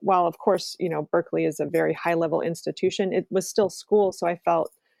while of course, Berkeley is a very high level institution, it was still school. So I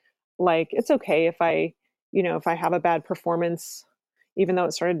felt like it's okay if I have a bad performance, even though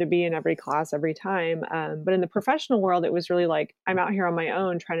it started to be in every class every time. But in the professional world, it was really like I'm out here on my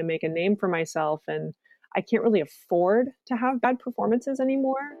own trying to make a name for myself, and I can't really afford to have bad performances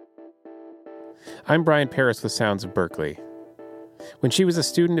anymore. I'm Brian Paris with Sounds of Berklee. When she was a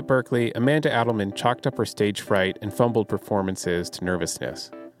student at Berklee, Amanda Addleman chalked up her stage fright and fumbled performances to nervousness.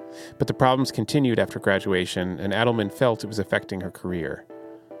 But the problems continued after graduation, and Addleman felt it was affecting her career.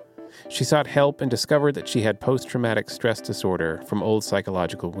 She sought help and discovered that she had post-traumatic stress disorder from old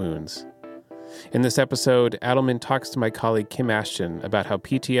psychological wounds. In this episode, Addleman talks to my colleague Kim Ashton about how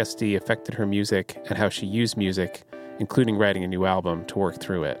PTSD affected her music and how she used music, including writing a new album, to work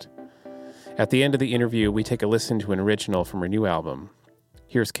through it. At the end of the interview, we take a listen to an original from her new album.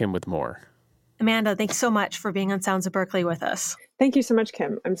 Here's Kim with more. Amanda, thanks so much for being on Sounds of Berklee with us. Thank you so much,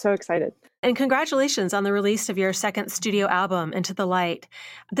 Kim. I'm so excited. And congratulations on the release of your second studio album, Into the Light.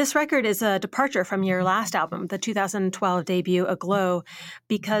 This record is a departure from your last album, the 2012 debut, Aglow,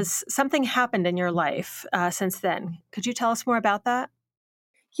 because something happened in your life since then. Could you tell us more about that?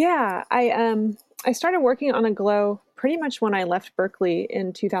 Yeah, I started working on Aglow pretty much when I left Berklee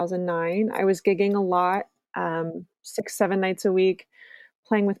in 2009. I was gigging a lot, 6-7 nights a week,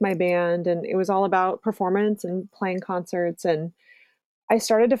 playing with my band, and it was all about performance and playing concerts. And I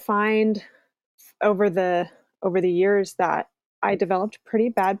started to find over the years that I developed pretty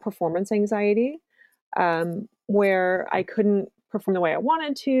bad performance anxiety, where I couldn't perform the way I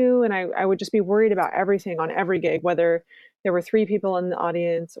wanted to, and I would just be worried about everything on every gig, whether there were 3 people in the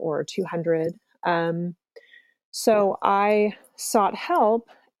audience or 200. So I sought help,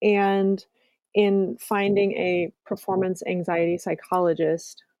 and in finding a performance anxiety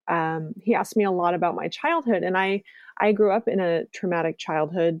psychologist, he asked me a lot about my childhood. And I grew up in a traumatic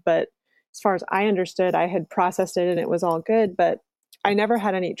childhood, but as far as I understood, I had processed it and it was all good, but I never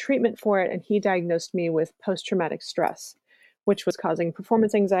had any treatment for it. And he diagnosed me with post-traumatic stress, which was causing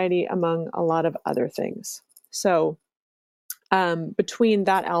performance anxiety, among a lot of other things. So between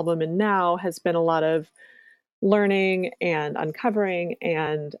that album and now has been a lot of learning and uncovering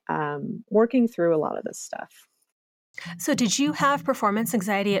and working through a lot of this stuff. So did you have performance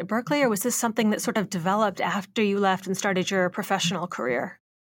anxiety at Berklee, or was this something that sort of developed after you left and started your professional career?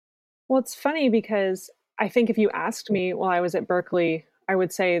 Well, it's funny because I think if you asked me while I was at Berklee, I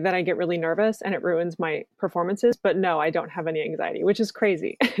would say that I get really nervous and it ruins my performances. But no, I don't have any anxiety, which is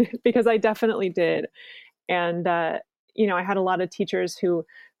crazy because I definitely did. And, I had a lot of teachers who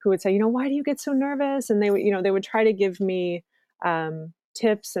would say, why do you get so nervous? And they would try to give me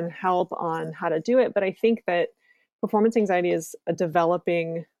tips and help on how to do it. But I think that performance anxiety is a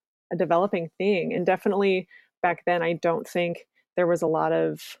developing thing. And definitely back then, I don't think there was a lot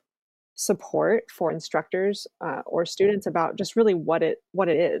of support for instructors or students about just really what it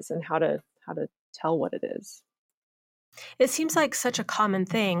is and how to tell what it is. It seems like such a common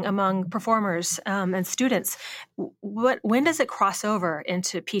thing among performers and students. When does it cross over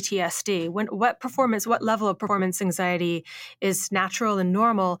into PTSD? What level of performance anxiety is natural and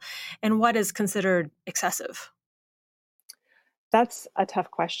normal, and what is considered excessive? That's a tough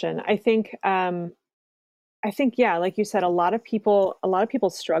question. I think, yeah, like you said, a lot of people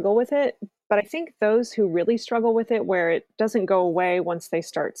struggle with it, but I think those who really struggle with it, where it doesn't go away once they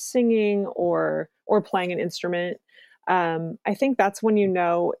start singing or playing an instrument, I think that's when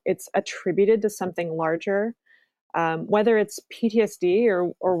it's attributed to something larger, whether it's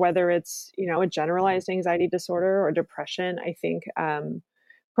PTSD or whether it's a generalized anxiety disorder or depression. I think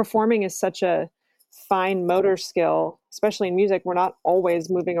performing is such a fine motor skill, especially in music. We're not always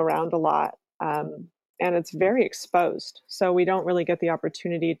moving around a lot, and it's very exposed. So we don't really get the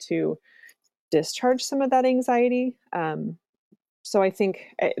opportunity to discharge some of that anxiety. So I think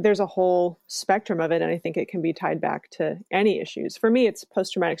there's a whole spectrum of it, and I think it can be tied back to any issues. For me, it's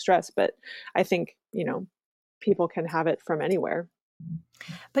post-traumatic stress, but I think, people can have it from anywhere.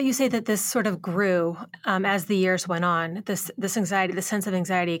 But you say that this sort of grew as the years went on. This anxiety, the sense of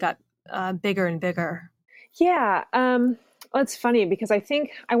anxiety got bigger and bigger. Yeah. Well, it's funny because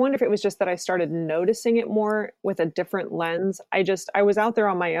I wonder if it was just that I started noticing it more with a different lens. I was out there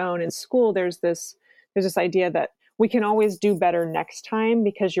on my own. In school, there's this idea that we can always do better next time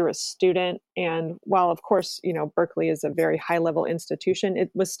because you're a student. And while of course, Berklee is a very high level institution, it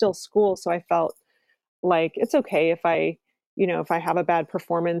was still school. So I felt like it's okay if I have a bad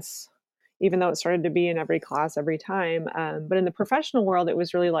performance, even though it started to be in every class every time. But in the professional world, it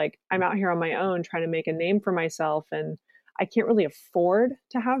was really like I'm out here on my own trying to make a name for myself, and I can't really afford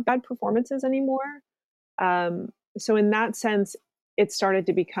to have bad performances anymore. So in that sense, it started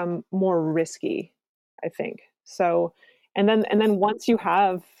to become more risky, I think. So, and then once you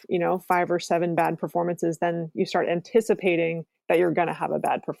have, 5 or 7 bad performances, then you start anticipating that you're going to have a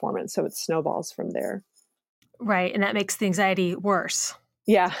bad performance. So it snowballs from there. Right. And that makes the anxiety worse.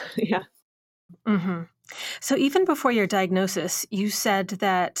 Yeah. Yeah. Mm-hmm. So even before your diagnosis, you said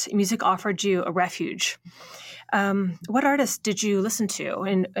that music offered you a refuge. What artists did you listen to,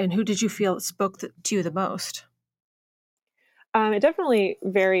 and who did you feel spoke to you the most? It definitely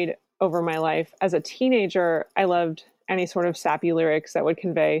varied over my life. As a teenager, I loved any sort of sappy lyrics that would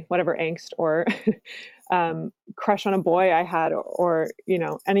convey whatever angst or crush on a boy I had, or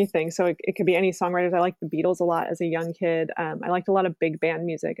anything. So it could be any songwriters. I liked the Beatles a lot as a young kid. I liked a lot of big band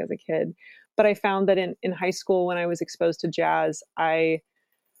music as a kid. But I found that in high school, when I was exposed to jazz, I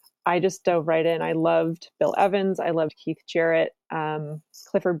just dove right in. I loved Bill Evans. I loved Keith Jarrett,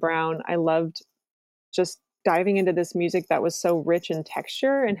 Clifford Brown. I loved just diving into this music that was so rich in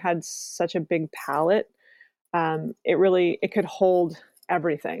texture and had such a big palette. It could hold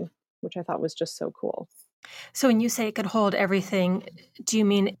everything, which I thought was just so cool. So when you say it could hold everything, do you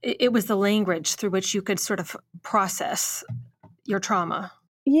mean it was the language through which you could sort of process your trauma?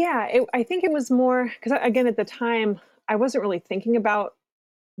 Yeah, I think it was more because, again, at the time, I wasn't really thinking about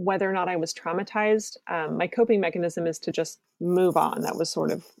whether or not I was traumatized. My coping mechanism is to just move on. That was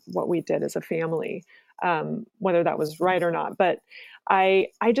sort of what we did as a family, whether that was right or not. But I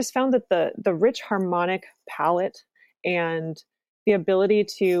just found that the rich harmonic palette and the ability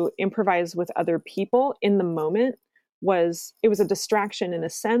to improvise with other people in the moment it was a distraction in a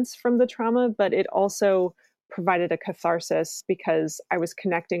sense from the trauma, but it also provided a catharsis because I was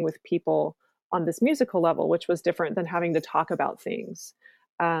connecting with people on this musical level, which was different than having to talk about things.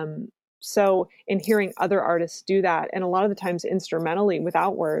 Um, so in hearing other artists do that, and a lot of the times instrumentally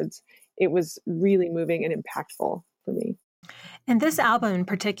without words, it was really moving and impactful for me. And this album in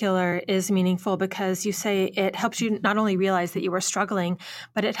particular is meaningful because you say it helps you not only realize that you were struggling,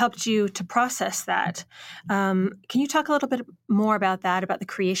 but it helped you to process that. Can you talk a little bit more about that, about the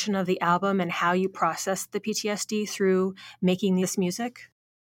creation of the album and how you processed the PTSD through making this music?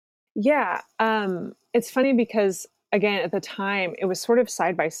 Yeah, it's funny because, again, at the time it was sort of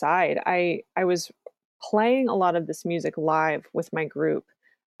side by side. I was playing a lot of this music live with my group,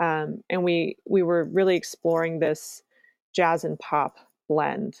 and we were really exploring this jazz and pop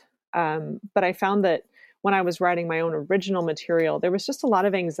blend. But I found that when I was writing my own original material, there was just a lot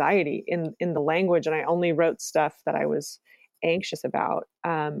of anxiety in the language, and I only wrote stuff that I was anxious about.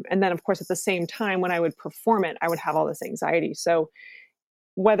 And then, of course, at the same time, when I would perform it, I would have all this anxiety. So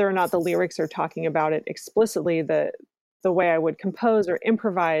whether or not the lyrics are talking about it explicitly, the way I would compose or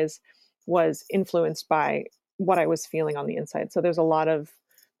improvise was influenced by what I was feeling on the inside. So there's a lot of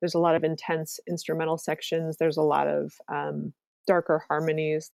intense instrumental sections. There's a lot of darker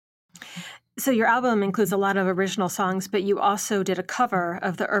harmonies. So your album includes a lot of original songs, but you also did a cover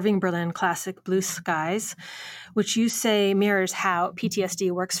of the Irving Berlin classic Blue Skies, which you say mirrors how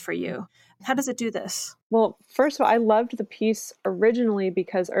PTSD works for you. How does it do this? Well, first of all, I loved the piece originally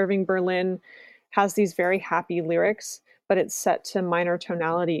because Irving Berlin has these very happy lyrics, but it's set to minor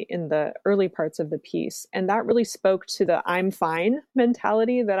tonality in the early parts of the piece. And that really spoke to the I'm fine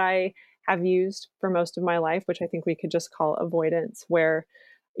mentality that I have used for most of my life, which I think we could just call avoidance, where,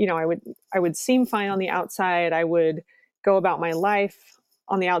 I would seem fine on the outside. I would go about my life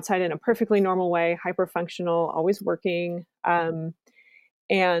on the outside in a perfectly normal way, hyper functional, always working.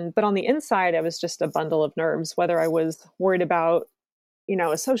 But on the inside, I was just a bundle of nerves, whether I was worried about,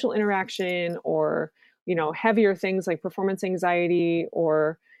 a social interaction, or, heavier things like performance anxiety,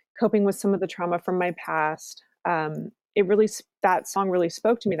 or coping with some of the trauma from my past. That song really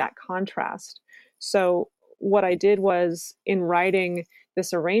spoke to me, that contrast. So what I did was, in writing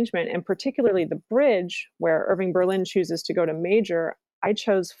this arrangement, and particularly the bridge where Irving Berlin chooses to go to major, I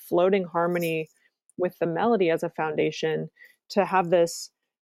chose floating harmony with the melody as a foundation to have this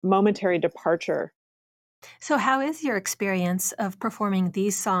momentary departure. So, how is your experience of performing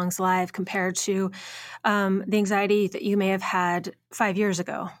these songs live compared to the anxiety that you may have had 5 years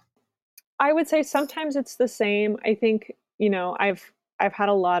ago? I would say sometimes it's the same. I think, I've had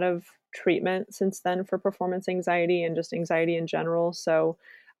a lot of treatment since then for performance anxiety and just anxiety in general. So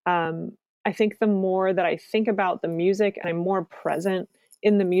I think the more that I think about the music and I'm more present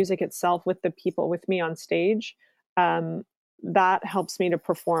in the music itself with the people with me on stage, um, that helps me to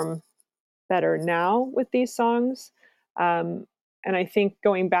perform better now with these songs. Um, and I think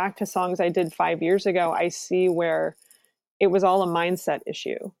going back to songs I did 5 years ago, I see where it was all a mindset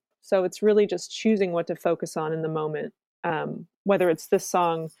issue. So it's really just choosing what to focus on in the moment, whether it's this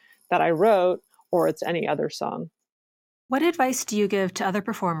song that I wrote or it's any other song. What advice do you give to other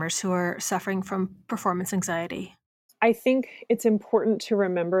performers who are suffering from performance anxiety? I think it's important to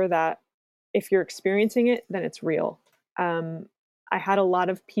remember that if you're experiencing it, then it's real. Um, I had a lot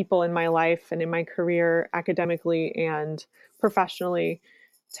of people in my life and in my career, academically and professionally,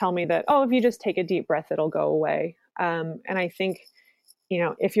 tell me that, oh, if you just take a deep breath, it'll go away. And I think,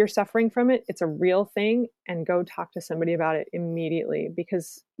 if you're suffering from it, it's a real thing, and go talk to somebody about it immediately,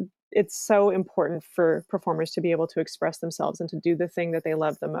 because it's so important for performers to be able to express themselves and to do the thing that they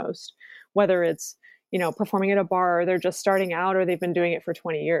love the most, whether it's, performing at a bar, or they're just starting out, or they've been doing it for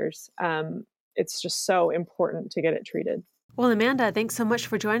 20 years. It's just so important to get it treated. Well, Amanda, thanks so much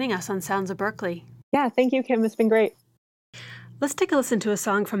for joining us on Sounds of Berklee. Yeah, thank you, Kim. It's been great. Let's take a listen to a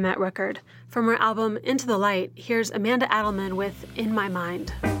song from that record. From her album Into the Light, here's Amanda Addleman with In My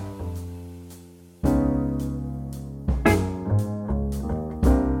Mind.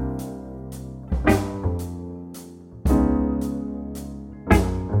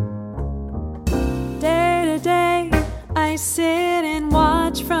 Day to day, I sit and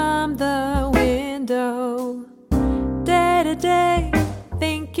watch from the window. Day to day,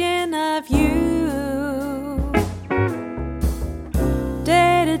 thinking of you.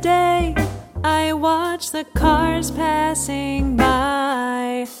 Day to day, I watch the cars passing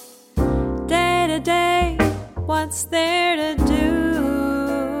by. Day to day, what's there to do?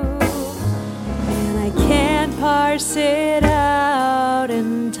 And I can't parse it out,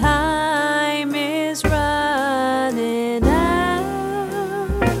 and time is running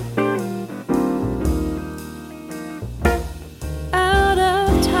out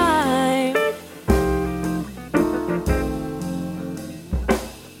of time,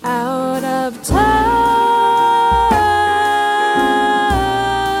 out of time.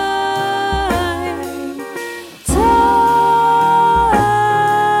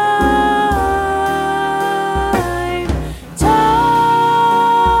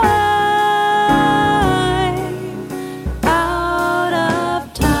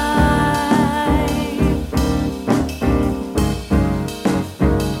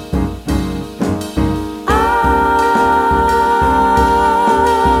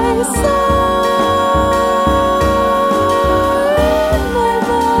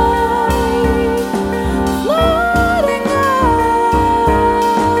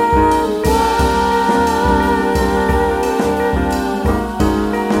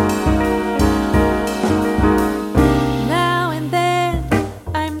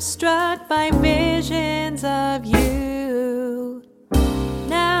 Struck by visions of you,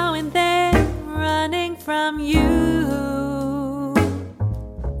 now and then running from you.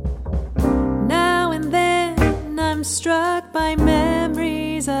 Now and then I'm struck by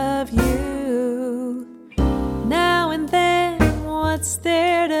memories of you. Now and then what's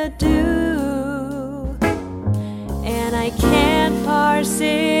there to do? And I can't parse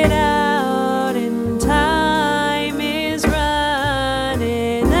it out, and time is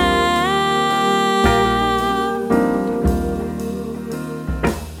running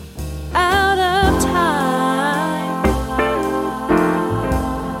out of time,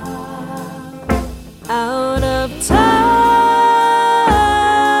 out of time.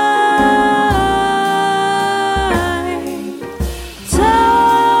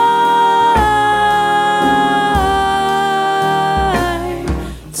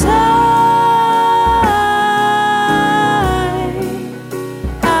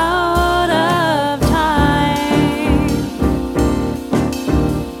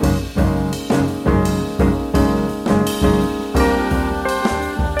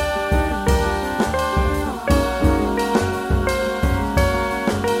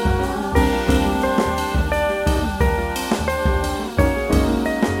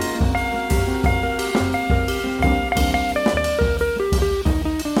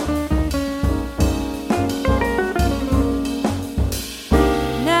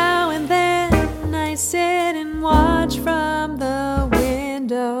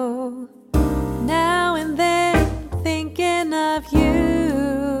 Now and then thinking of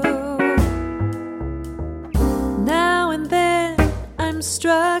you. Now and then I'm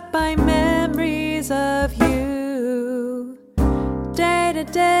struck by memories of you. Day to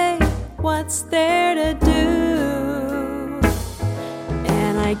day, what's there to do?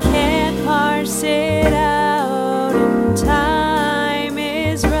 And I can't parse it out, and time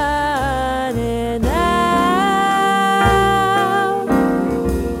is running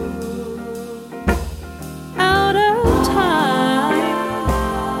out of time,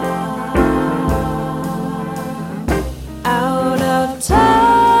 out of time.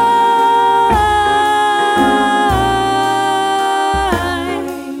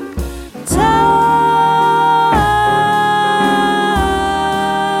 Time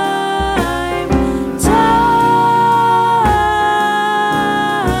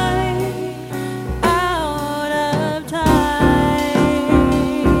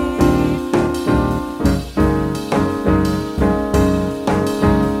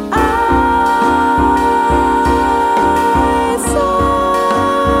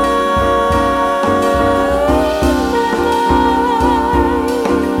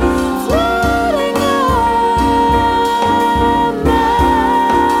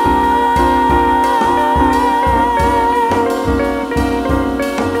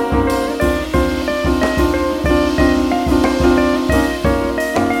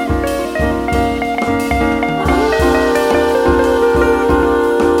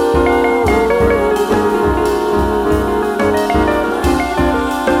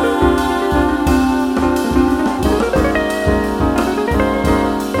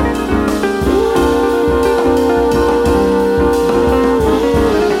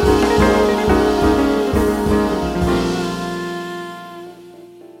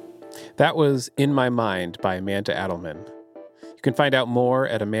That was In My Mind by Amanda Addleman. You can find out more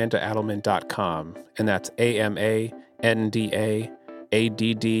at amandaaddleman.com, and that's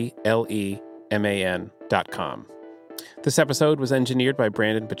AMANDAADDLEMAN.com. This episode was engineered by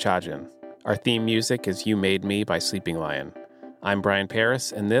Brandon Bachajan. Our theme music is You Made Me by Sleeping Lion. I'm Brian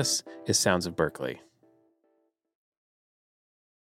Paris, and this is Sounds of Berklee.